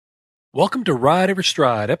Welcome to Ride Every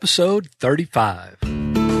Stride, episode 35.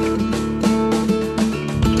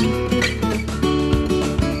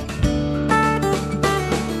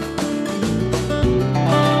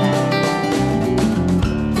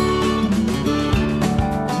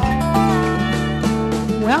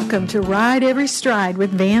 Welcome to Ride Every Stride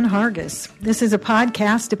with Van Hargis. This is a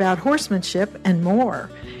podcast about horsemanship and more.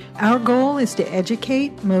 Our goal is to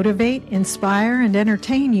educate, motivate, inspire, and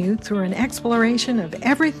entertain you through an exploration of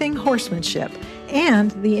everything horsemanship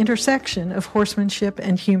and the intersection of horsemanship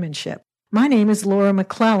and humanship. My name is Laura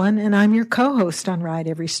McClellan, and I'm your co-host on Ride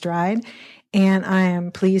Every Stride. And I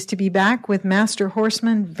am pleased to be back with Master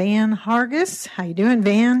Horseman Van Hargis. How you doing,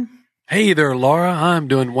 Van? Hey there, Laura. I'm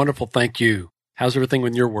doing wonderful, thank you. How's everything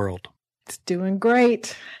in your world? It's doing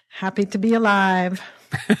great. Happy to be alive.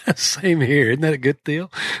 Same here. Isn't that a good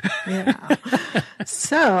deal? Yeah.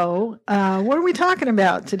 So, what are we talking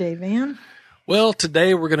about today, Van? Well,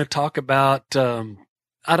 today we're going to talk about, I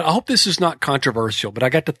hope this is not controversial, but I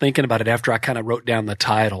got to thinking about it after I kind of wrote down the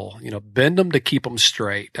title, bend them to keep them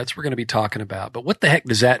straight. That's what we're going to be talking about. But what the heck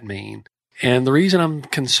does that mean? And the reason I'm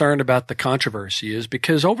concerned about the controversy is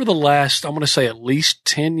because over the last, I'm going to say at least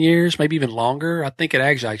 10 years, maybe even longer, I think it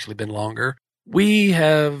has actually been longer, we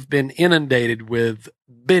have been inundated with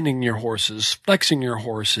bending your horses, flexing your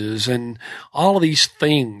horses, and all of these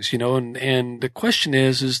things, and the question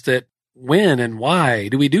is that when and why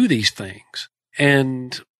do we do these things?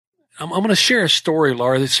 And I'm going to share a story,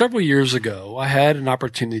 Laura, that several years ago, I had an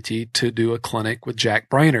opportunity to do a clinic with Jack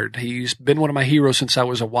Brainerd. He's been one of my heroes since I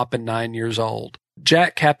was a whopping 9 years old.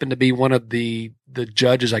 Jack happened to be one of the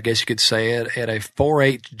judges, I guess you could say, at a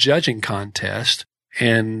 4-H judging contest.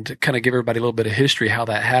 And kind of give everybody a little bit of history how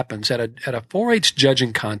that happens. At a 4-H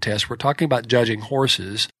judging contest, we're talking about judging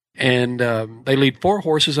horses, and they lead 4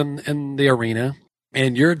 horses in the arena.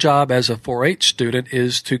 And your job as a 4-H student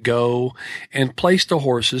is to go and place the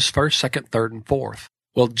horses first, second, third, and fourth.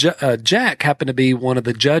 Well, Jack happened to be one of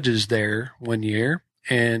the judges there one year,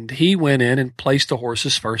 and he went in and placed the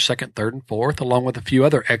horses first, second, third, and fourth, along with a few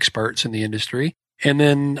other experts in the industry. And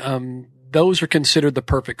then those are considered the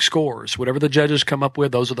perfect scores. Whatever the judges come up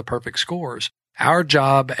with, those are the perfect scores. Our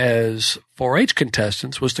job as 4-H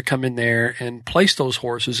contestants was to come in there and place those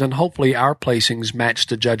horses, and hopefully our placings matched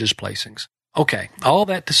the judges' placings. Okay, all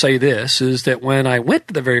that to say this is that when I went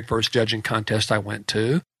to the very first judging contest I went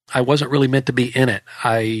to, I wasn't really meant to be in it.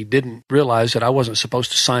 I didn't realize that I wasn't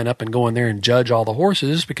supposed to sign up and go in there and judge all the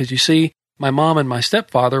horses because, you see, my mom and my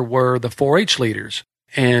stepfather were the 4-H leaders,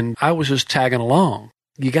 and I was just tagging along.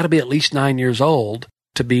 You got to be at least 9 years old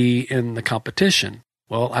to be in the competition.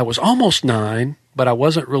 Well, I was almost 9, but I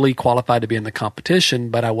wasn't really qualified to be in the competition,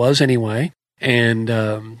 but I was anyway. And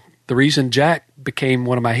the reason Jack became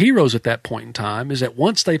one of my heroes at that point in time is that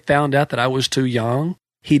once they found out that I was too young,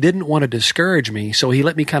 he didn't want to discourage me, so he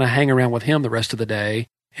let me kind of hang around with him the rest of the day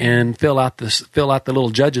and fill out the little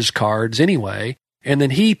judges' cards anyway. And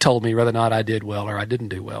then he told me whether or not I did well or I didn't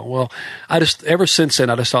do well. Well, ever since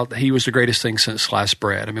then, I just thought that he was the greatest thing since sliced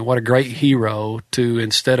bread. I mean, what a great hero to,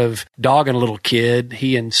 instead of dogging a little kid,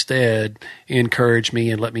 he instead encouraged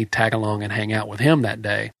me and let me tag along and hang out with him that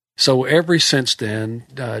day. So ever since then,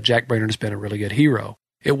 Jack Brainerd has been a really good hero.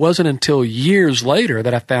 It wasn't until years later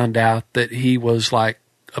that I found out that he was like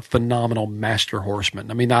a phenomenal master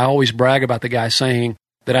horseman. I mean, I always brag about the guy saying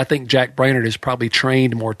that I think Jack Brainerd has probably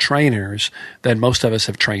trained more trainers than most of us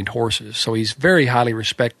have trained horses. So he's very highly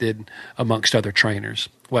respected amongst other trainers.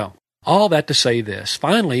 Well, all that to say this.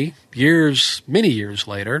 Finally, many years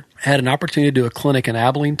later, I had an opportunity to do a clinic in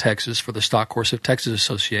Abilene, Texas for the Stock Horse of Texas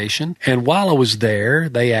Association. And while I was there,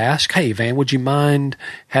 they asked, hey, Van, would you mind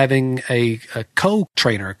having a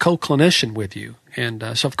co-trainer, a co-clinician with you?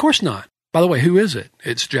 And so of course not. By the way, who is it?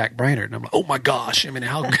 It's Jack Brainerd. And I'm like, oh my gosh. I mean,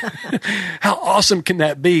 how awesome can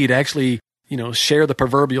that be to actually, share the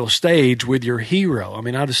proverbial stage with your hero? I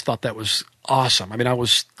mean, I just thought that was awesome. I mean, I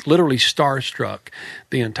was literally starstruck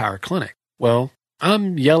the entire clinic. Well,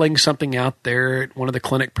 I'm yelling something out there at one of the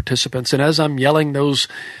clinic participants. And as I'm yelling those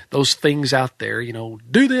things out there,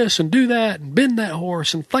 do this and do that and bend that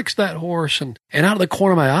horse and flex that horse. And out of the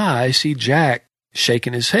corner of my eye, I see Jack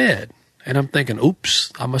shaking his head. And I'm thinking,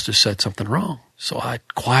 oops, I must have said something wrong. So I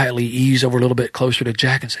quietly eased over a little bit closer to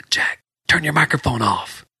Jack and said, Jack, turn your microphone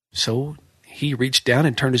off. So he reached down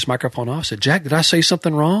and turned his microphone off. I said, Jack, did I say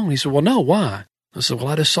something wrong? He said, well, no, why? I said, well,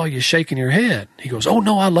 I just saw you shaking your head. He goes, oh,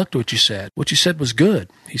 no, I liked what you said. What you said was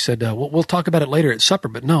good. He said, we'll talk about it later at supper,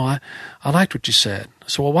 but no, I liked what you said. I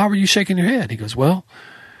said, well, why were you shaking your head? He goes, well,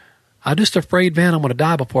 I'm just afraid, Van, I'm going to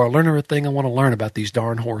die before I learn everything I want to learn about these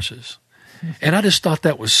darn horses. And I just thought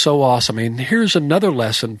that was so awesome. I mean, here's another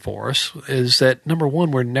lesson for us is that, number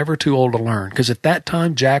one, we're never too old to learn. Because at that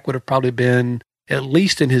time, Jack would have probably been at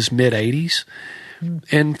least in his mid-80s.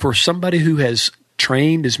 And for somebody who has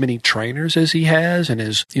trained as many trainers as he has and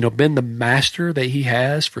has, been the master that he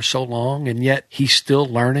has for so long, and yet he's still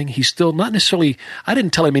learning. He's still not necessarily, I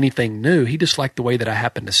didn't tell him anything new. He just liked the way that I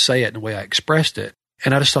happened to say it and the way I expressed it.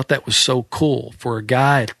 And I just thought that was so cool for a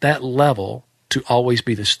guy at that level to always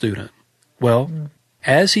be the student. Well,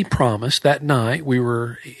 as he promised, that night we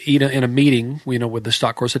were in a meeting, with the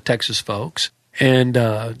Stock Course of Texas folks. And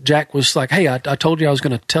Jack was like, hey, I told you I was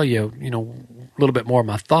going to tell you, a little bit more of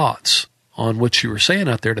my thoughts on what you were saying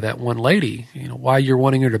out there to that one lady, why you're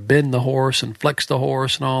wanting her to bend the horse and flex the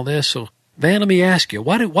horse and all this. So, Van, let me ask you,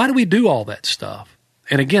 why do we do all that stuff?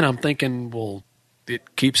 And again, I'm thinking, well,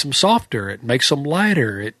 it keeps them softer. It makes them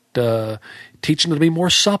lighter. It teaches them to be more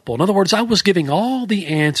supple. In other words, I was giving all the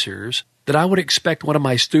answers that I would expect one of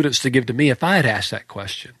my students to give to me if I had asked that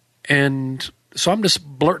question. And so I'm just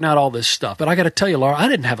blurting out all this stuff. But I got to tell you, Laura, I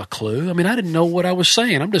didn't have a clue. I mean, I didn't know what I was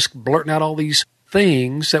saying. I'm just blurting out all these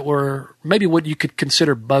things that were maybe what you could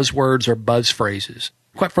consider buzzwords or buzz phrases.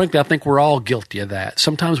 Quite frankly, I think we're all guilty of that.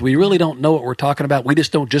 Sometimes we really don't know what we're talking about. We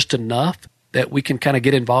just know just enough that we can kind of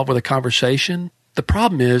get involved with a conversation. The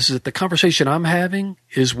problem is that the conversation I'm having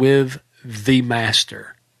is with the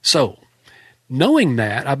master. So, knowing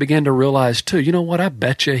that, I began to realize too, you know what, I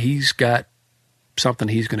bet you he's got something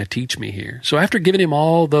he's going to teach me here. So after giving him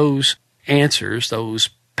all those answers, those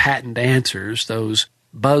patent answers, those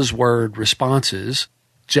buzzword responses,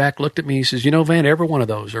 Jack looked at me and says, Van, every one of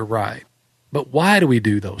those are right. But why do we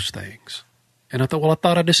do those things? And I thought, well, I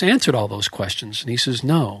thought I just answered all those questions. And he says,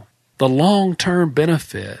 no, the long-term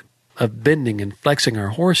benefit of bending and flexing our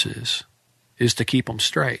horses is to keep them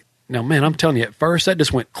straight. Now, man, I'm telling you, at first, that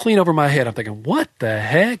just went clean over my head. I'm thinking, what the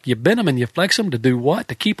heck? You bend them and you flex them to do what?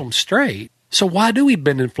 To keep them straight. So why do we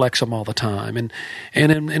bend and flex them all the time? And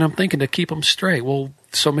I'm thinking to keep them straight. Well,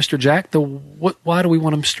 so Mr. Jack, why do we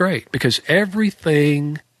want them straight? Because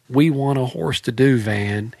everything we want a horse to do,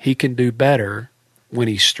 Van, he can do better when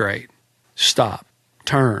he's straight. Stop,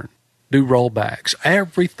 turn, do rollbacks.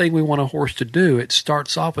 Everything we want a horse to do, it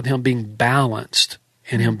starts off with him being balanced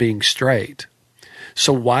and him being straight.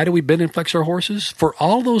 So why do we bend and flex our horses? For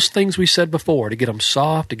all those things we said before, to get them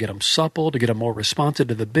soft, to get them supple, to get them more responsive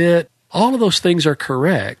to the bit. All of those things are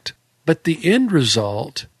correct, but the end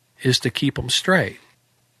result is to keep them straight.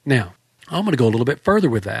 Now, I'm going to go a little bit further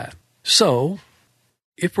with that. So,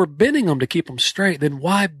 if we're bending them to keep them straight, then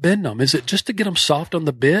why bend them? Is it just to get them soft on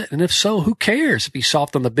the bit? And if so, who cares if he's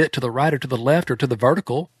soft on the bit to the right or to the left or to the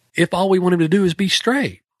vertical, if all we want him to do is be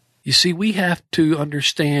straight? You see, we have to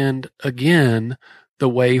understand, again, the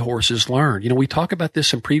way horses learn. We talk about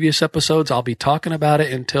this in previous episodes. I'll be talking about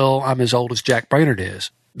it until I'm as old as Jack Brainerd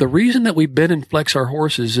is. The reason that we bend and flex our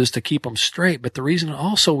horses is to keep them straight, but the reason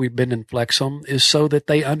also we bend and flex them is so that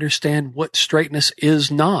they understand what straightness is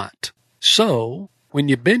not. So, when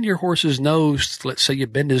you bend your horse's nose, let's say you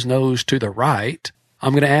bend his nose to the right,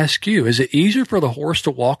 I'm going to ask you, is it easier for the horse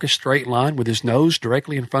to walk a straight line with his nose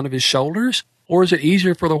directly in front of his shoulders, or is it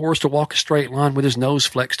easier for the horse to walk a straight line with his nose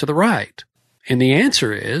flexed to the right? And the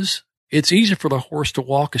answer is, it's easier for the horse to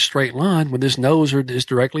walk a straight line when his nose is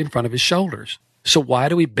directly in front of his shoulders. So why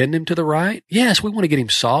do we bend him to the right? Yes, we want to get him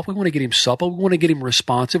soft. We want to get him supple. We want to get him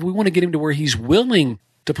responsive. We want to get him to where he's willing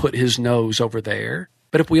to put his nose over there.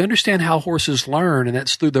 But if we understand how horses learn, and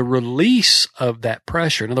that's through the release of that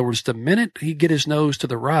pressure, in other words, the minute he get his nose to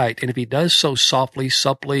the right, and if he does so softly,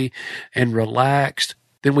 supply, and relaxed,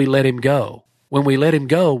 then we let him go. When we let him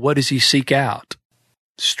go, what does he seek out?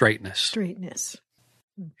 Straightness. Straightness.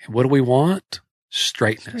 And what do we want?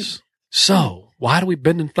 Straightness. So, why do we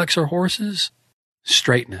bend and flex our horses?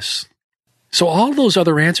 Straightness. So all those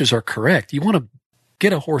other answers are correct. You want to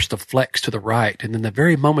get a horse to flex to the right, and then the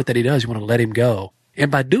very moment that he does, you want to let him go.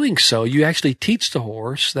 And by doing so, you actually teach the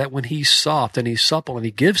horse that when he's soft and he's supple and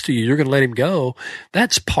he gives to you, you're going to let him go.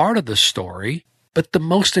 That's part of the story. But the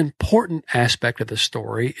most important aspect of the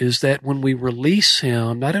story is that when we release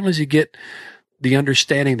him, not only does he get the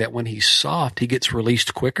understanding that when he's soft, he gets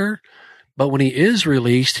released quicker, but when he is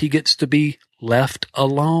released, he gets to be left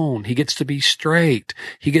alone. He gets to be straight.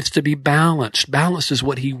 He gets to be balanced. Balanced is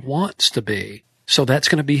what he wants to be. So that's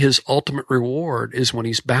going to be his ultimate reward, is when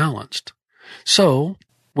he's balanced. So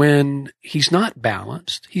when he's not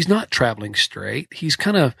balanced, he's not traveling straight. He's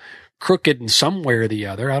kind of crooked in some way or the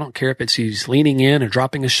other. I don't care if he's leaning in and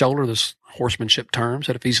dropping his shoulder, this horsemanship terms,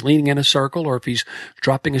 that if he's leaning in a circle, or if he's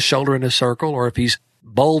dropping his shoulder in a circle, or if he's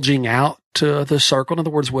bulging out to the circle. In other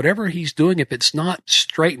words, whatever he's doing, if it's not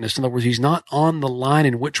straightness, in other words, he's not on the line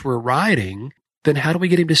in which we're riding, then how do we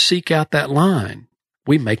get him to seek out that line?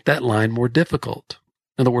 We make that line more difficult.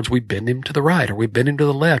 In other words, we bend him to the right, or we bend him to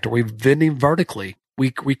the left, or we bend him vertically.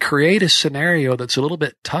 We create a scenario that's a little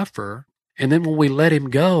bit tougher, and then when we let him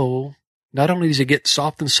go, not only does he get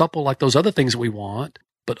soft and supple like those other things that we want,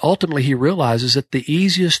 but ultimately he realizes that the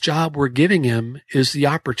easiest job we're giving him is the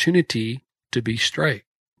opportunity to be straight.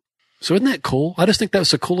 So isn't that cool? I just think that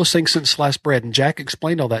was the coolest thing since sliced bread. And Jack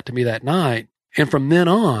explained all that to me that night. And from then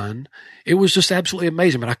on, it was just absolutely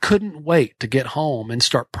amazing. But I couldn't wait to get home and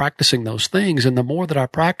start practicing those things. And the more that I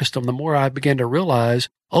practiced them, the more I began to realize,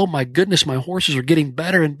 oh my goodness, my horses are getting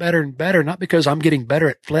better and better and better. Not because I'm getting better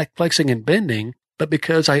at flexing and bending, but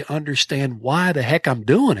because I understand why the heck I'm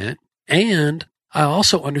doing it. And I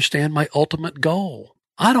also understand my ultimate goal.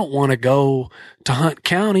 I don't want to go to Hunt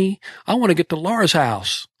County. I want to get to Laura's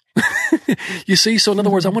house. You see? So in other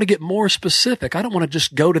words, I want to get more specific. I don't want to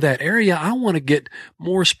just go to that area. I want to get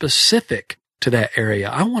more specific to that area.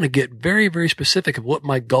 I want to get very, very specific of what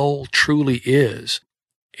my goal truly is.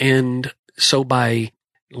 And so by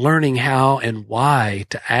learning how and why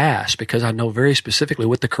to ask, because I know very specifically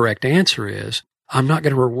what the correct answer is, I'm not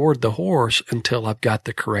going to reward the horse until I've got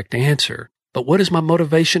the correct answer. But what is my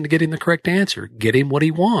motivation to get him the correct answer? Get him what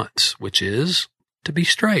he wants, which is to be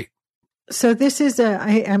straight. So this is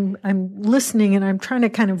I'm listening and I'm trying to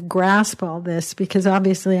kind of grasp all this because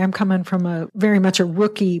obviously I'm coming from a very much a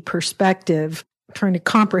rookie perspective, trying to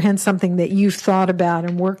comprehend something that you've thought about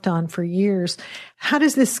and worked on for years. How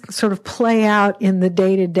does this sort of play out in the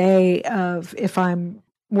day-to-day of if I'm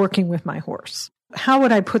working with my horse? How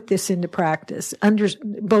would I put this into practice?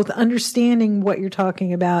 Both understanding what you're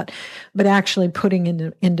talking about, but actually putting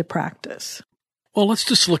into practice. Well,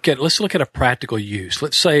 let's look at a practical use.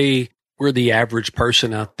 Let's say we're the average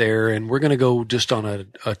person out there and we're going to go just on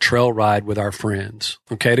a trail ride with our friends.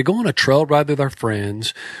 Okay. To go on a trail ride with our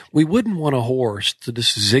friends, we wouldn't want a horse to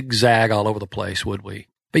just zigzag all over the place, would we?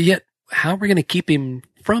 But yet, how are we going to keep him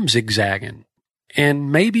from zigzagging?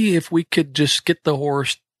 And maybe if we could just get the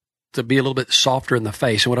horse to be a little bit softer in the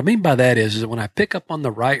face. And what I mean by that is that when I pick up on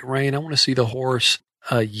the right rein, I want to see the horse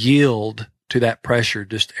yield to that pressure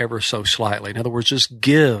just ever so slightly. In other words, just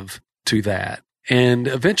give to that. And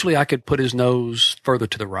eventually I could put his nose further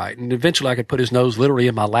to the right. And eventually I could put his nose literally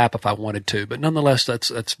in my lap if I wanted to. But nonetheless,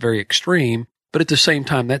 that's very extreme. But at the same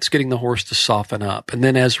time, that's getting the horse to soften up. And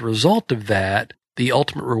then as a result of that, the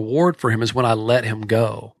ultimate reward for him is when I let him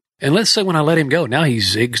go. And let's say when I let him go, now he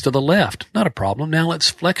zigs to the left. Not a problem. Now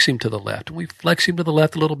let's flex him to the left. And we flex him to the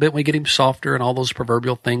left a little bit. We get him softer and all those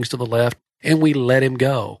proverbial things to the left. And we let him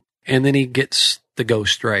go. And then he gets to go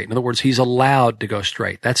straight. In other words, he's allowed to go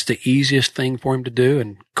straight. That's the easiest thing for him to do.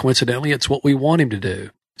 And coincidentally, it's what we want him to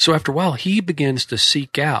do. So after a while, he begins to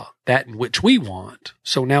seek out that in which we want.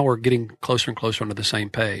 So now we're getting closer and closer onto the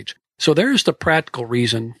same page. So there's the practical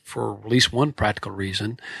reason, for at least one practical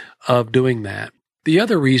reason, of doing that. The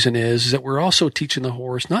other reason is that we're also teaching the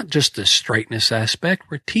horse not just the straightness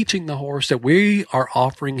aspect. We're teaching the horse that we are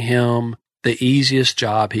offering him the easiest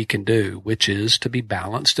job he can do, which is to be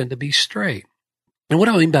balanced and to be straight. And what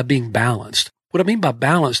do I mean by being balanced? What I mean by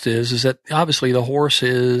balanced is that obviously the horse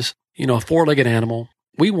is, a four-legged animal.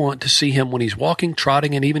 We want to see him when he's walking,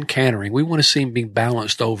 trotting, and even cantering. We want to see him being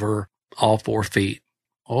balanced over all 4 feet.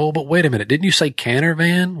 Oh, but wait a minute. Didn't you say canter,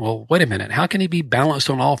 Van? Well, wait a minute. How can he be balanced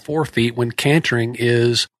on all 4 feet when cantering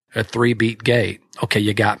is a 3-beat gait? Okay,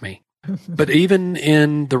 you got me. But even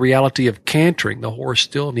in the reality of cantering, the horse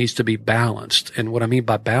still needs to be balanced. And what I mean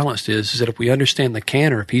by balanced is that if we understand the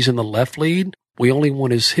canter, if he's in the left lead, we only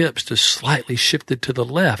want his hips to slightly shifted to the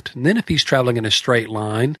left. And then if he's traveling in a straight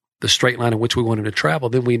line, the straight line in which we want him to travel,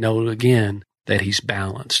 then we know again that he's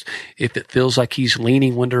balanced. If it feels like he's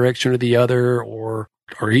leaning one direction or the other, or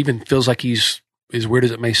even feels like he's, as weird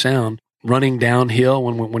as it may sound, running downhill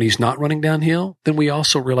when he's not running downhill, then we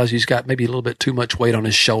also realize he's got maybe a little bit too much weight on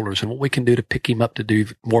his shoulders and what we can do to pick him up to do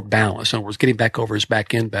more balance. In other words, getting back over his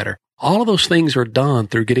back end better. All of those things are done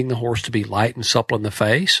through getting the horse to be light and supple in the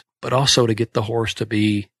face, but also to get the horse to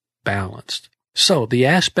be balanced. So the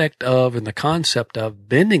aspect of and the concept of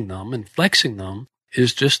bending them and flexing them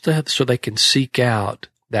is just so they can seek out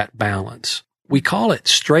that balance. We call it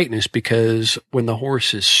straightness because when the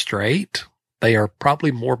horse is straight, they are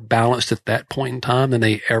probably more balanced at that point in time than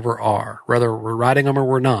they ever are. Whether we're riding them or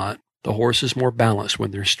we're not, the horse is more balanced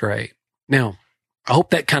when they're straight. Now, I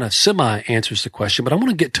hope that kind of semi-answers the question, but I want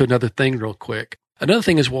to get to another thing real quick. Another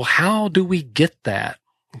thing is, well, how do we get that?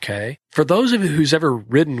 Okay. For those of you who's ever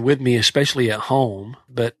ridden with me, especially at home,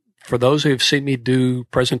 but For those who have seen me do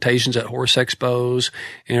presentations at horse expos,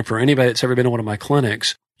 and for anybody that's ever been to one of my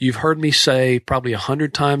clinics, you've heard me say probably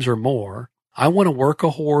 100 times or more, I want to work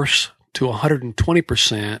a horse to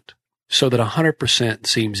 120% so that 100%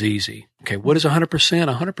 seems easy. Okay, what is 100%?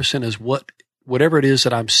 100% is whatever it is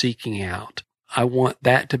that I'm seeking out. I want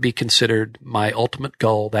that to be considered my ultimate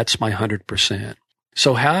goal. That's my 100%.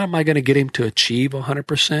 So how am I going to get him to achieve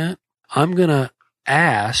 100%? I'm going to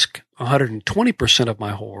ask 120% of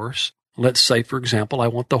my horse. Let's say, for example, I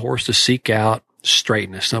want the horse to seek out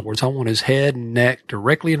straightness. In other words, I want his head and neck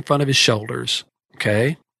directly in front of his shoulders.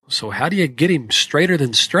 Okay. So how do you get him straighter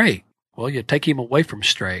than straight? Well, you take him away from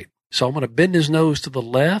straight. So I'm going to bend his nose to the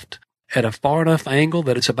left at a far enough angle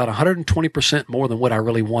that it's about 120% more than what I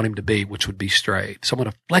really want him to be, which would be straight. So I'm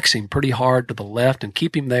going to flex him pretty hard to the left and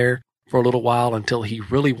keep him there for a little while until he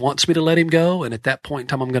really wants me to let him go. And at that point in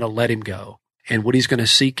time, I'm going to let him go. And what he's going to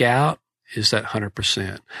seek out is that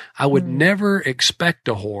 100%. I would never expect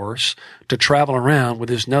a horse to travel around with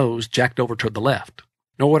his nose jacked over to the left.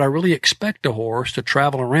 Nor would I really expect a horse to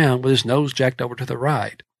travel around with his nose jacked over to the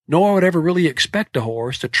right. Nor would I ever really expect a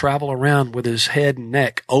horse to travel around with his head and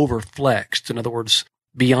neck over-flexed. In other words,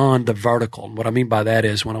 beyond the vertical. And what I mean by that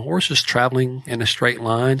is when a horse is traveling in a straight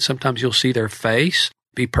line, sometimes you'll see their face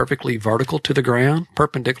be perfectly vertical to the ground,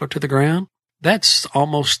 perpendicular to the ground. That's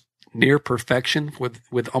almost near perfection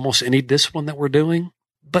with almost any discipline that we're doing.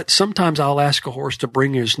 But sometimes I'll ask a horse to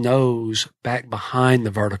bring his nose back behind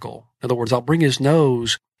the vertical. In other words, I'll bring his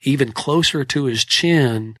nose even closer to his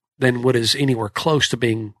chin than what is anywhere close to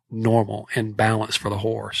being normal and balanced for the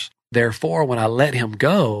horse. Therefore, when I let him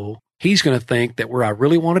go, he's going to think that where I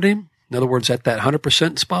really wanted him, in other words, at that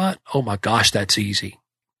 100% spot, oh my gosh, that's easy.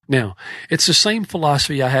 Now, it's the same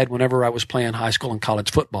philosophy I had whenever I was playing high school and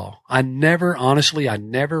college football. I never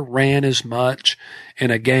ran as much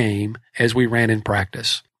in a game as we ran in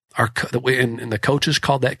practice. And the coaches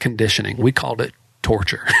called that conditioning. We called it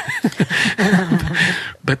torture.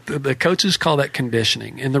 But the coaches call that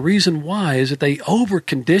conditioning. And the reason why is that they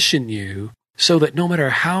over-condition you so that no matter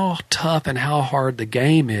how tough and how hard the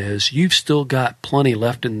game is, you've still got plenty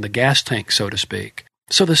left in the gas tank, so to speak.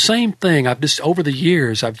 So the same thing, over the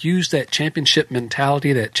years, I've used that championship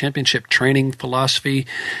mentality, that championship training philosophy,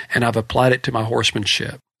 and I've applied it to my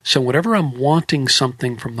horsemanship. So whenever I'm wanting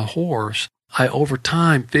something from the horse, I over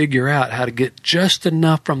time figure out how to get just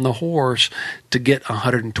enough from the horse to get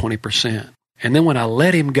 120%. And then when I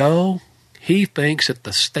let him go, he thinks that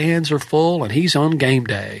the stands are full and he's on game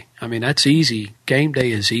day. I mean, that's easy. Game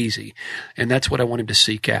day is easy. And that's what I want him to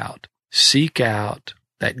seek out. Seek out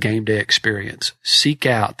that game day experience. Seek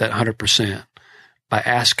out that 100% by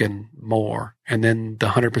asking more. And then the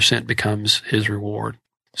 100% becomes his reward.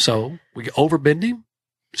 So we overbend him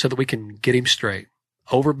so that we can get him straight.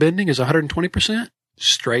 Overbending is 120%.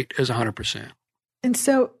 Straight is 100%. And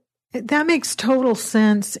so that makes total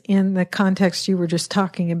sense in the context you were just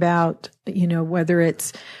talking about, whether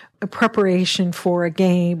it's a preparation for a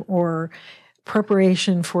game or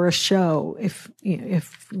preparation for a show. If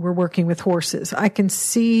we're working with horses, I can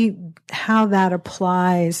see how that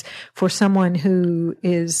applies for someone who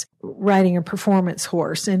is riding a performance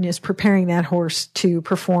horse and is preparing that horse to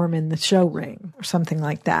perform in the show ring or something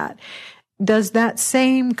like that. Does that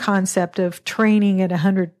same concept of training at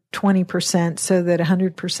 120% so that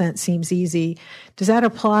 100% seems easy, does that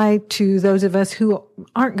apply to those of us who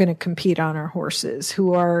aren't going to compete on our horses,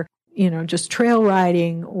 who are, just trail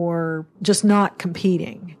riding or just not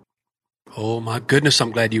competing? Oh my goodness,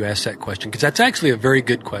 I'm glad you asked that question because that's actually a very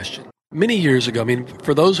good question. Many years ago,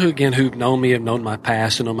 for those who've known me, have known my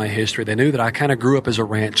past and know my history, they knew that I kind of grew up as a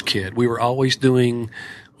ranch kid. We were always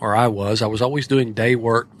I was always doing day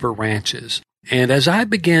work for ranches. And as I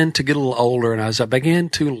began to get a little older and as I began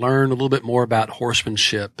to learn a little bit more about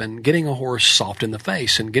horsemanship and getting a horse soft in the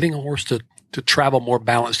face and getting a horse to travel more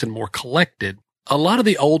balanced and more collected, a lot of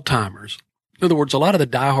the old timers, in other words, a lot of the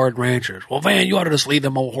diehard ranchers, well, Van, you ought to just leave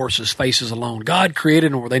them old horses' faces alone. God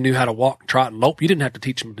created them where they knew how to walk, trot, and lope. You didn't have to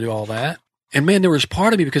teach them to do all that. And man, there was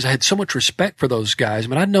part of me because I had so much respect for those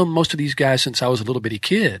guys. I'd known most of these guys since I was a little bitty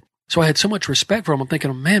kid. So I had so much respect for them. I'm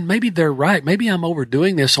thinking, man, maybe they're right. Maybe I'm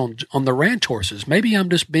overdoing this on the ranch horses. Maybe I'm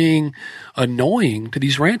just being annoying to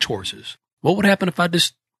these ranch horses. What would happen if I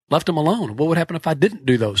just left them alone? What would happen if I didn't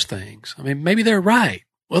do those things? Maybe they're right.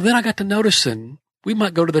 Well, then I got to noticing we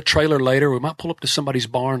might go to the trailer later. We might pull up to somebody's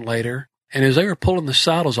barn later. And as they were pulling the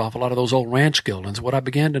saddles off a lot of those old ranch geldings, what I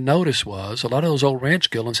began to notice was a lot of those old ranch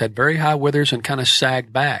geldings had very high withers and kind of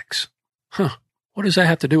sagged backs. What does that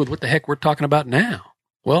have to do with what the heck we're talking about now?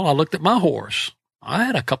 Well, I looked at my horse. I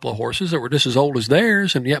had a couple of horses that were just as old as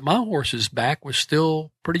theirs, and yet my horse's back was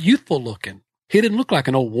still pretty youthful looking. he didn't look like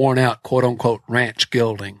an old worn out, quote unquote, ranch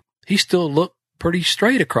gelding. He still looked pretty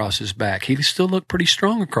straight across his back. He still looked pretty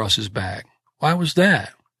strong across his back. Why was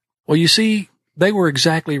that? Well, you see, they were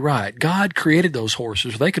exactly right. God created those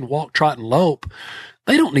horses. They can walk, trot, and lope.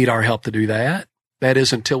 They don't need our help to do that. That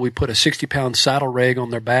is until we put a 60-pound saddle rag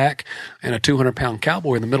on their back and a 200-pound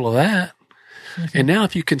cowboy in the middle of that. Mm-hmm. And now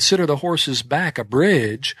if you consider the horse's back a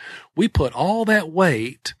bridge, we put all that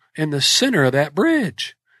weight in the center of that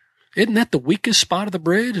bridge. Isn't that the weakest spot of the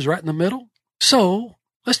bridge, is right in the middle? So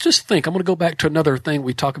let's just think. I'm going to go back to another thing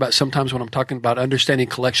we talk about sometimes when I'm talking about understanding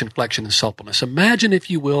collection, flexion, and suppleness. Imagine, if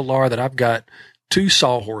you will, Laura, that I've got two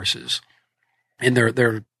sawhorses, and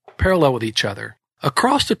they're parallel with each other.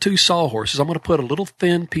 Across the two sawhorses, I'm going to put a little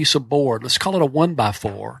thin piece of board. Let's call it a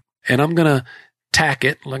 1x4. And I'm going to tack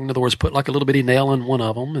it, like, in other words, put like a little bitty nail in one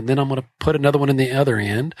of them, and then I'm going to put another one in the other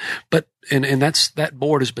end. But and that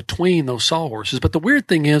board is between those sawhorses. But the weird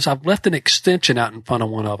thing is, I've left an extension out in front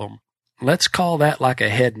of one of them. Let's call that like a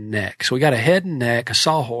head and neck. So we got a head and neck, a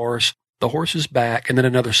sawhorse, the horse's back, and then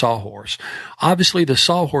another sawhorse. Obviously, the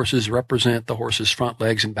sawhorses represent the horse's front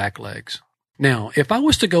legs and back legs. Now, if I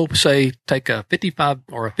was to go, say, take a 55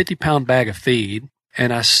 or a 50-pound bag of feed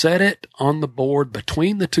and I set it on the board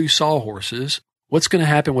between the two sawhorses, what's going to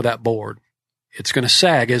happen with that board? It's going to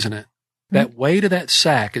sag, isn't it? Mm-hmm. That weight of that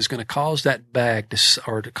sack is going to cause that bag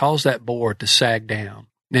to cause that board to sag down.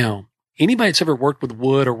 Now, anybody that's ever worked with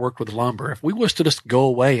wood or worked with lumber, if we was to just go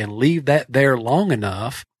away and leave that there long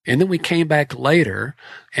enough, and then we came back later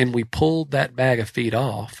and we pulled that bag of feed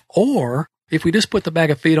off, or if we just put the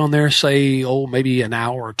bag of feed on there, say, maybe an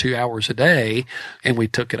hour or 2 hours a day, and we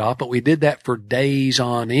took it off, but we did that for days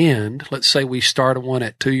on end. Let's say we started one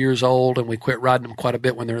at 2 years old and we quit riding them quite a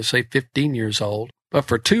bit when they're, say, 15 years old. But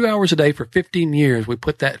for 2 hours a day for 15 years, we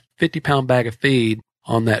put that 50-pound bag of feed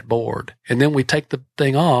on that board. And then we take the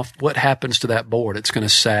thing off. What happens to that board? It's going to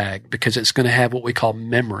sag because it's going to have what we call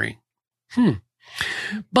memory.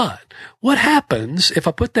 But what happens if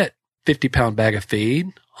I put that 50-pound bag of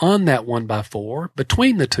feed on that 1x4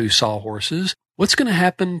 between the two sawhorses? What's going to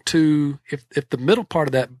happen to, if the middle part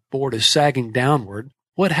of that board is sagging downward,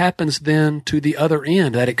 what happens then to the other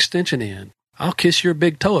end, that extension end? I'll kiss your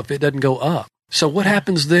big toe if it doesn't go up. So what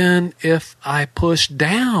happens then if I push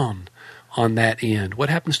down on that end? What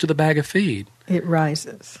happens to the bag of feed? It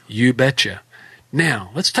rises. You betcha.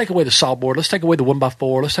 Now, let's take away the sawboard. Let's take away the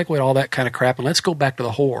 1x4. Let's take away all that kind of crap, and let's go back to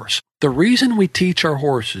the horse. The reason we teach our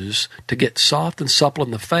horses to get soft and supple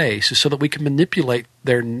in the face is so that we can manipulate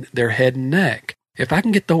their head and neck. If I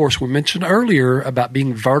can get the horse, we mentioned earlier about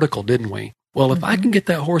being vertical, didn't we? Well, if I can get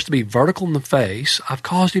that horse to be vertical in the face, I've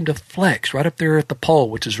caused him to flex right up there at the pole,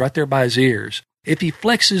 which is right there by his ears. If he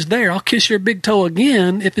flexes there, I'll kiss your big toe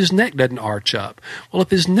again if his neck doesn't arch up. Well, if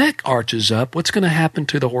his neck arches up, what's going to happen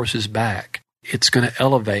to the horse's back? It's going to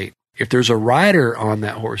elevate. If there's a rider on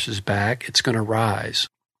that horse's back, it's going to rise.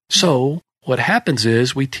 So what happens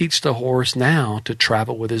is we teach the horse now to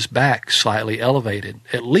travel with his back slightly elevated,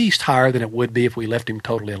 at least higher than it would be if we left him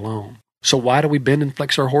totally alone. So why do we bend and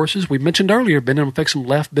flex our horses? We mentioned earlier, bend and flex them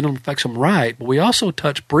left, bend and flex them right, but we also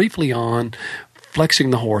touched briefly on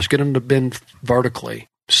flexing the horse, get him to bend vertically.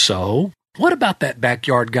 So what about that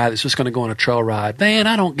backyard guy that's just going to go on a trail ride? Man,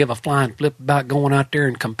 I don't give a flying flip about going out there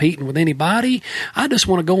and competing with anybody. I just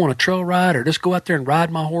want to go on a trail ride or just go out there and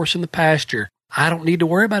ride my horse in the pasture. I don't need to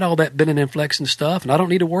worry about all that bending and flexing stuff, and I don't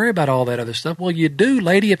need to worry about all that other stuff. Well, you do,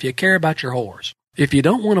 lady, if you care about your horse. If you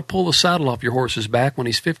don't want to pull the saddle off your horse's back when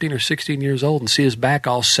he's 15 or 16 years old and see his back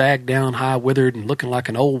all sagged down, high, withered, and looking like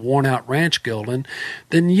an old, worn-out ranch gelding,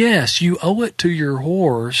 then yes, you owe it to your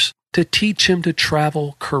horse to teach him to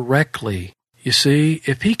travel correctly. You see,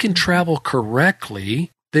 if he can travel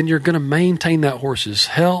correctly, then you're going to maintain that horse's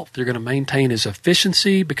health. You're going to maintain his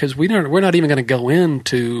efficiency, because we're not even going to go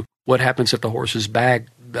into what happens if the horse's back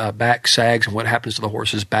sags and what happens to the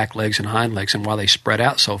horse's back legs and hind legs and why they spread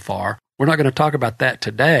out so far. We're not going to talk about that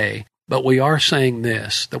today, but we are saying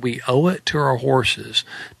this, that we owe it to our horses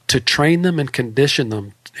to train them and condition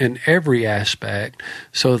them in every aspect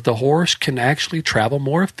so that the horse can actually travel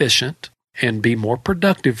more efficient and be more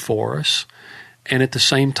productive for us, and at the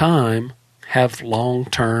same time have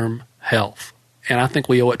long-term health. And I think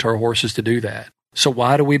we owe it to our horses to do that. So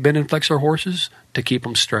why do we bend and flex our horses? To keep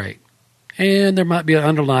them straight. And there might be an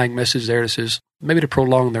underlying message there that says maybe to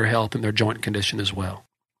prolong their health and their joint condition as well.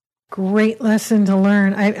 Great lesson to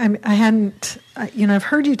learn. I hadn't, I've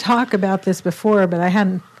heard you talk about this before, but I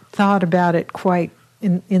hadn't thought about it quite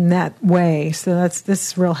in that way. So this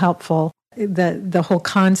is real helpful. the whole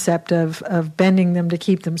concept of bending them to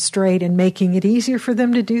keep them straight and making it easier for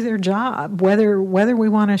them to do their job, whether we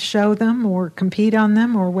want to show them or compete on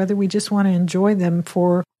them, or whether we just want to enjoy them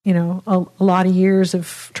for a lot of years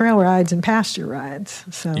of trail rides and pasture rides.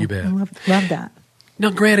 So you bet. I love that. Now,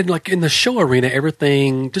 granted, like in the show arena,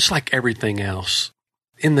 everything, just like everything else,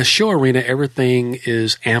 in the show arena, everything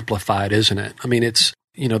is amplified, isn't it? I mean, it's,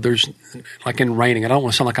 there's, like in reining, I don't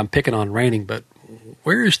want to sound like I'm picking on reining, but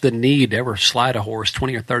where is the need to ever slide a horse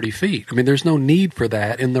 20 or 30 feet? I mean, there's no need for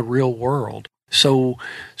that in the real world. So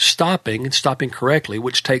stopping correctly,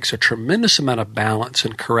 which takes a tremendous amount of balance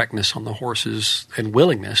and correctness on the horse's, and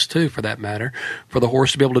willingness too, for that matter, for the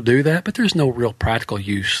horse to be able to do that. But there's no real practical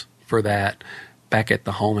use for that back at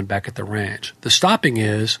the home and back at the ranch. The stopping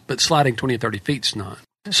is, but sliding 20 or 30 feet's not.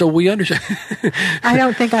 So we understand. I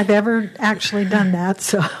don't think I've ever actually done that.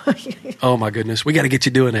 So. Oh my goodness, we got to get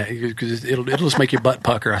you doing that, because it'll just make your butt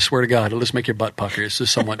pucker. I swear to God, it'll just make your butt pucker. It's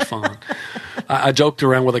just so much fun. I joked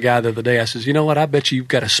around with a guy the other day. I says, you know what? I bet you've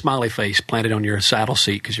got a smiley face planted on your saddle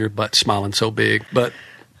seat because your butt's smiling so big. But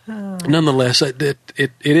nonetheless,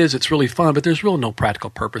 it's really fun. But there's really no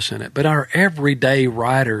practical purpose in it. But our everyday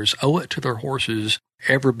riders owe it to their horses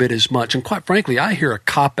every bit as much. And quite frankly, I hear a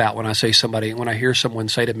cop-out when I hear someone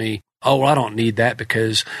say to me, oh, I don't need that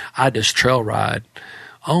because I just trail ride.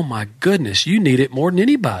 Oh my goodness, you need it more than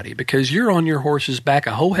anybody, because you're on your horse's back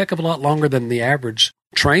a whole heck of a lot longer than the average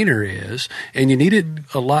trainer is, and you need it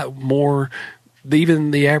a lot more than even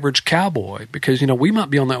the average cowboy, because, we might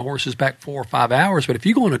be on that horse's back 4 or 5 hours, but if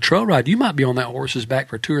you go on a trail ride, you might be on that horse's back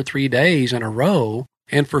for 2 or 3 days in a row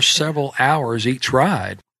and for several hours each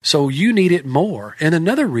ride. So you need it more. And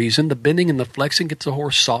another reason, the bending and the flexing gets the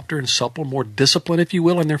horse softer and supple, more discipline, if you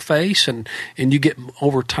will, in their face. And you get,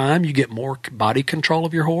 over time, you get more body control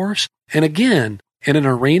of your horse. And again, in an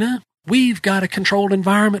arena, we've got a controlled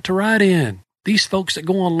environment to ride in. These folks that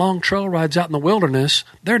go on long trail rides out in the wilderness,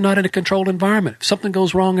 they're not in a controlled environment. If something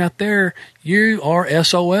goes wrong out there, you are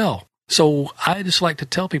SOL. So I just like to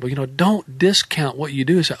tell people, don't discount what you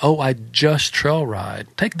do. Say, oh, I just trail ride.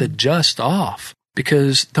 Take the just off.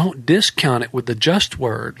 Because don't discount it with the just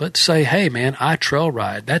word. Let's say, hey, man, I trail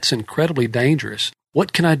ride. That's incredibly dangerous.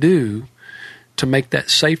 What can I do to make that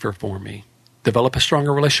safer for me? Develop a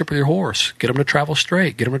stronger relationship with your horse. Get them to travel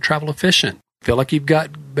straight. Get them to travel efficient. Feel like you've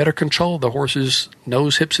got better control of the horse's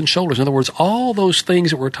nose, hips, and shoulders. In other words, all those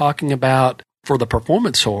things that we're talking about for the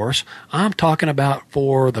performance horse, I'm talking about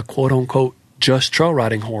for the quote-unquote just trail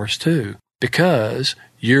riding horse too, because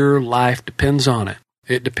your life depends on it.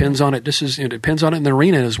 It depends on it. It depends on it in the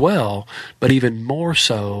arena as well, but even more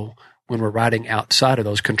so when we're riding outside of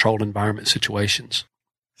those controlled environment situations.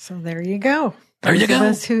 So there you go.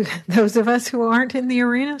 Those of us who aren't in the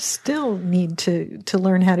arena still need to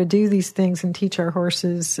learn how to do these things and teach our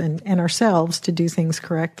horses and ourselves to do things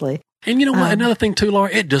correctly. And you know what? Another thing too, Laura,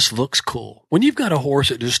 it just looks cool. When you've got a horse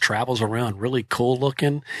that just travels around really cool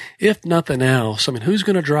looking, if nothing else, I mean, who's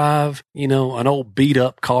going to drive, an old beat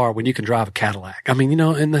up car when you can drive a Cadillac? I mean,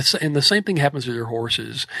 and the same thing happens with your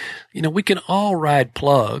horses. We can all ride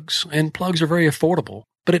plugs, and plugs are very affordable,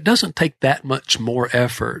 but it doesn't take that much more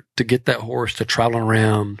effort to get that horse to travel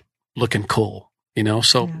around looking cool,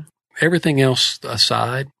 So yeah. Everything else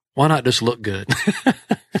aside, why not just look good?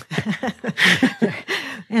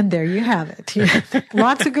 And there you have it.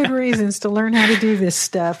 Lots of good reasons to learn how to do this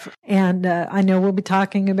stuff. And I know we'll be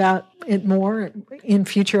talking about it more in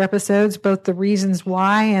future episodes, both the reasons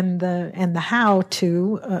why and the how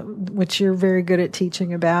to, which you're very good at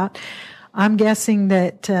teaching about. I'm guessing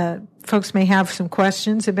that folks may have some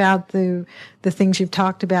questions about the things you've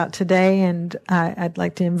talked about today, and I'd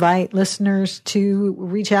like to invite listeners to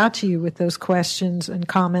reach out to you with those questions and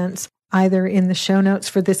comments, either in the show notes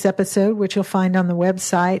for this episode, which you'll find on the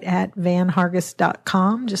website at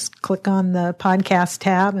vanhargis.com. Just click on the podcast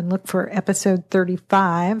tab and look for episode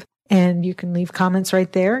 35, and you can leave comments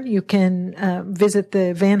right there. You can visit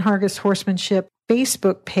the Van Hargis Horsemanship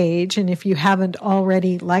Facebook page, and if you haven't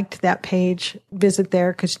already liked that page, visit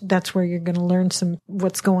there, because that's where you're going to learn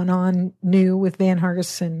what's going on new with Van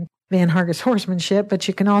Hargis and Van Hargis Horsemanship. But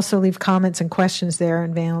you can also leave comments and questions there,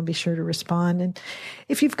 and Van will be sure to respond. And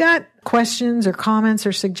if you've got questions or comments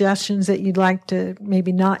or suggestions that you'd like to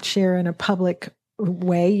maybe not share in a public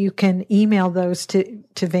way, you can email those to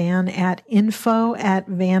Van at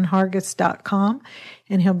info@vanhargis.com,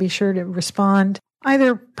 and he'll be sure to respond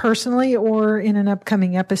either personally or in an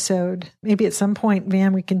upcoming episode. Maybe at some point,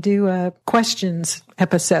 Van, we can do a questions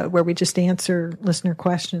episode where we just answer listener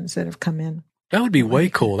questions that have come in. That would be way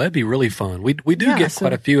cool. That'd be really fun. We do get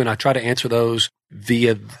quite a few, and I try to answer those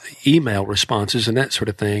via email responses and that sort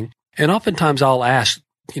of thing. And oftentimes I'll ask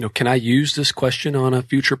can I use this question on a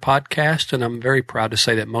future podcast? And I'm very proud to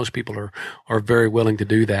say that most people are very willing to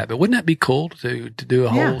do that. But wouldn't that be cool to do a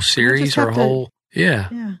whole series or a whole, Yeah.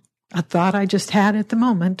 A thought I just had at the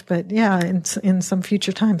moment, but in some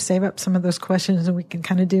future time, save up some of those questions and we can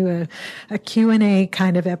kind of do a Q&A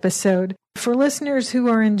kind of episode. For listeners who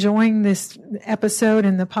are enjoying this episode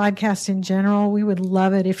and the podcast in general, we would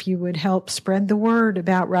love it if you would help spread the word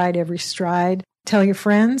about Ride Every Stride. Tell your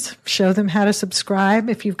friends, show them how to subscribe.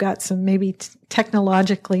 If you've got some maybe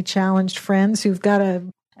technologically challenged friends who've got a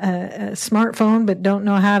smartphone but don't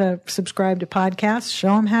know how to subscribe to podcasts,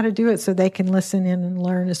 show them how to do it so they can listen in and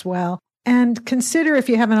learn as well. And consider, if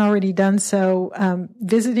you haven't already done so,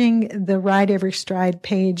 visiting the Ride Every Stride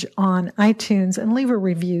page on iTunes and leave a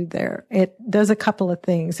review there. It does a couple of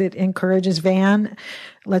things. It encourages Van,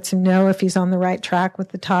 lets him know if he's on the right track with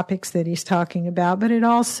the topics that he's talking about, but it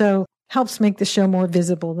also helps make the show more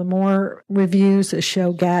visible. The more reviews a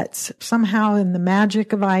show gets, somehow in the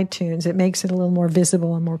magic of iTunes, it makes it a little more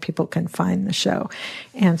visible and more people can find the show.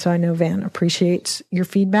 And so I know Van appreciates your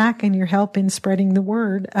feedback and your help in spreading the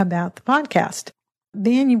word about the podcast.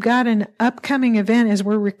 Van, you've got an upcoming event. As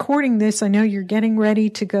we're recording this, I know you're getting ready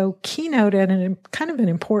to go keynote at kind of an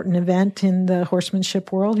important event in the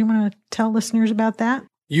horsemanship world. You want to tell listeners about that?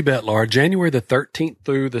 You bet, Laura. January the 13th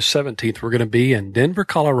through the 17th, we're going to be in Denver,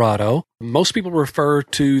 Colorado. Most people refer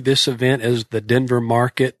to this event as the Denver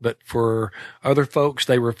Market, but for other folks,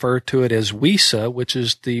 they refer to it as WESA, which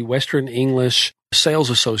is the Western English Sales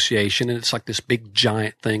Association, and it's like this big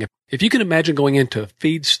giant thing. If you can imagine going into a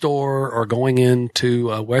feed store or going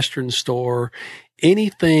into a Western store,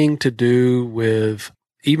 anything to do with,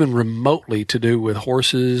 even remotely to do with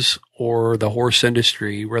horses or the horse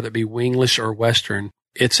industry, whether it be English or Western,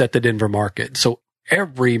 it's at the Denver Market. So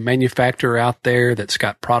every manufacturer out there that's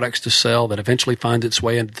got products to sell that eventually finds its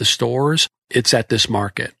way into the stores, it's at this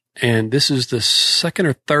market. And this is the second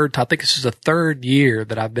or third, I think this is the third year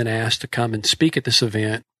that I've been asked to come and speak at this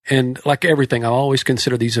event. And like everything, I always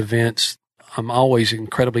consider these events, I'm always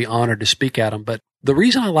incredibly honored to speak at them. But the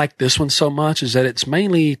reason I like this one so much is that it's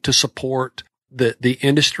mainly to support the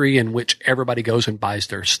industry in which everybody goes and buys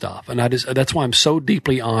their stuff. And that's why I'm so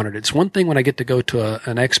deeply honored. It's one thing when I get to go to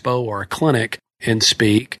an expo or a clinic and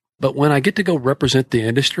speak, but when I get to go represent the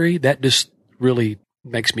industry, that just really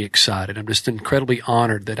makes me excited. I'm just incredibly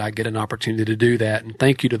honored that I get an opportunity to do that. And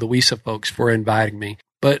thank you to the WESA folks for inviting me.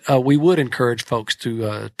 But we would encourage folks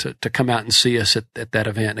to come out and see us at that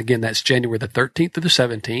event. Again, that's January the 13th to the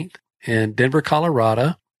 17th in Denver,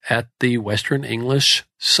 Colorado, at the Western English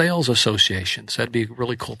Sales Association. So that'd be a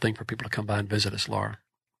really cool thing for people to come by and visit us, Laura.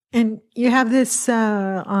 And you have this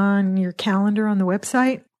on your calendar on the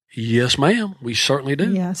website? Yes, ma'am. We certainly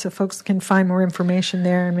do. Yeah, so folks can find more information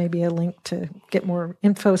there and maybe a link to get more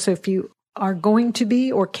info. So if you are going to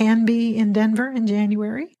be or can be in Denver in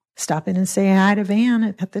January, stop in and say hi to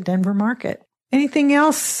Van at the Denver Market. Anything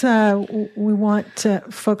else we want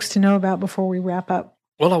folks to know about before we wrap up?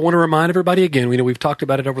 Well, I want to remind everybody again, we've talked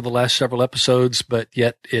about it over the last several episodes, but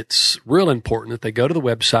yet it's real important that they go to the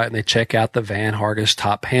website and they check out the Van Hargis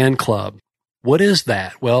Top Hand Club. What is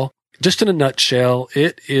that? Well, just in a nutshell,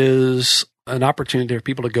 it is an opportunity for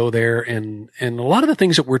people to go there and a lot of the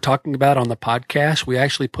things that we're talking about on the podcast, we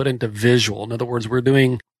actually put into visual. In other words, we're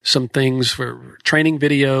doing some things for training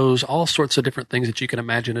videos, all sorts of different things that you can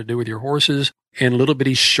imagine to do with your horses, and little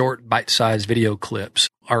bitty short bite-sized video clips.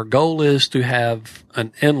 Our goal is to have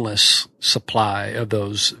an endless supply of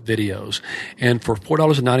those videos. And for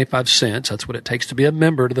 $4.95, that's what it takes to be a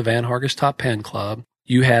member to the Van Hargis Top Hand Club,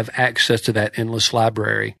 you have access to that endless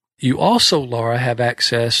library. You also, Laura, have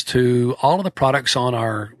access to all of the products on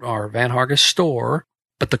our Van Hargis store.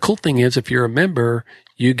 But the cool thing is, if you're a member,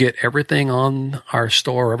 you get everything on our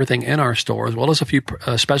store, everything in our store, as well as a few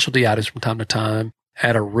specialty items from time to time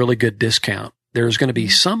at a really good discount. There's going to be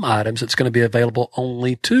some items that's going to be available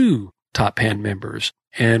only to Top Hand members.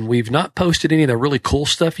 And we've not posted any of the really cool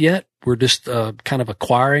stuff yet. We're just kind of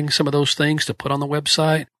acquiring some of those things to put on the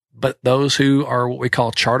website. But those who are what we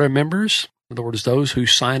call charter members, in other words, those who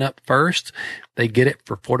sign up first, they get it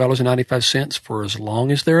for $4.95 for as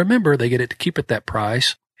long as they're a member. They get it to keep at that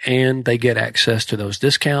price, and they get access to those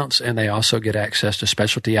discounts, and they also get access to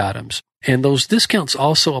specialty items. And those discounts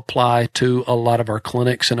also apply to a lot of our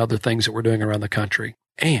clinics and other things that we're doing around the country.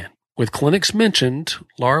 And with clinics mentioned,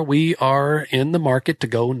 Laura, we are in the market to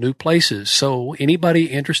go new places. So anybody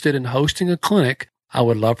interested in hosting a clinic, I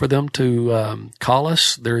would love for them to call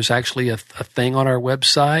us. There's actually a thing on our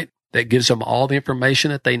website that gives them all the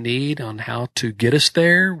information that they need on how to get us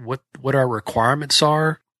there, what our requirements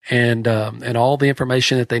are, And all the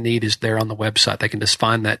information that they need is there on the website. They can just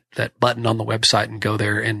find that button on the website and go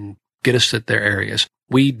there and get us at their areas.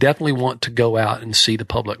 We definitely want to go out and see the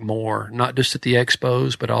public more, not just at the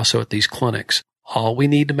expos, but also at these clinics. All we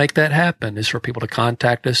need to make that happen is for people to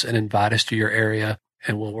contact us and invite us to your area,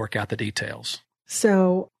 and we'll work out the details.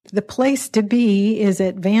 So the place to be is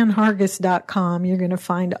at vanhargis.com. You're going to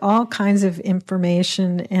find all kinds of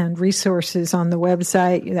information and resources on the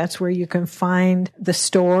website. That's where you can find the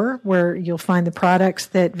store, where you'll find the products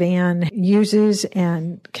that Van uses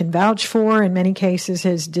and can vouch for. In many cases,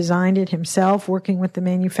 has designed it himself, working with the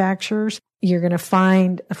manufacturers. You're going to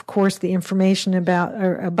find, of course, the information about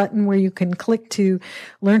a button where you can click to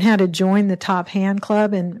learn how to join the Top Hand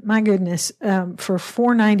Club. And my goodness, for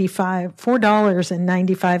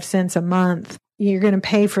 $4.95 a month, you're going to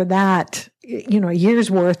pay for that, a year's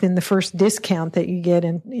worth in the first discount that you get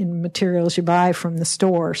in materials you buy from the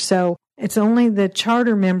store. So it's only the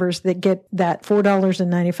charter members that get that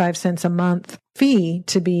 $4.95 a month fee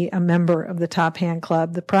to be a member of the Top Hand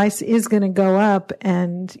Club. The price is going to go up,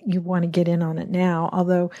 and you want to get in on it now.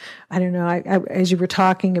 Although, I don't know, I as you were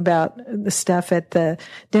talking about the stuff at the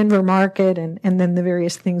Denver market and then the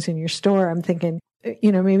various things in your store, I'm thinking,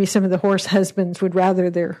 maybe some of the horse husbands would rather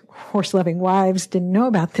their horse-loving wives didn't know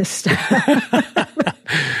about this stuff.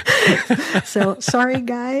 So sorry,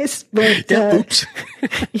 guys. But, oops.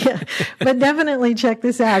 Yeah, but definitely check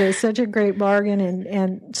this out. It's such a great bargain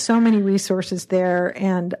and so many resources there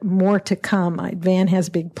and more to come. Van has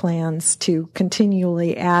big plans to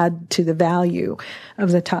continually add to the value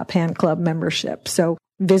of the Top Hand Club membership. So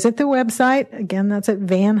visit the website. Again, that's at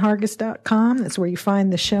vanhargis.com. That's where you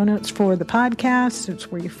find the show notes for the podcast.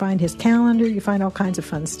 It's where you find his calendar. You find all kinds of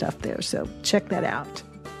fun stuff there. So check that out.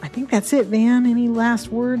 I think that's it, Van. Any last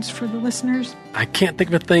words for the listeners? I can't think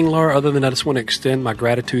of a thing, Laura, other than I just want to extend my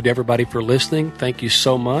gratitude to everybody for listening. Thank you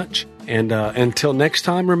so much. And until next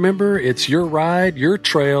time, remember, it's your ride, your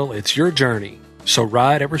trail, it's your journey. So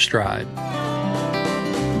ride ever stride.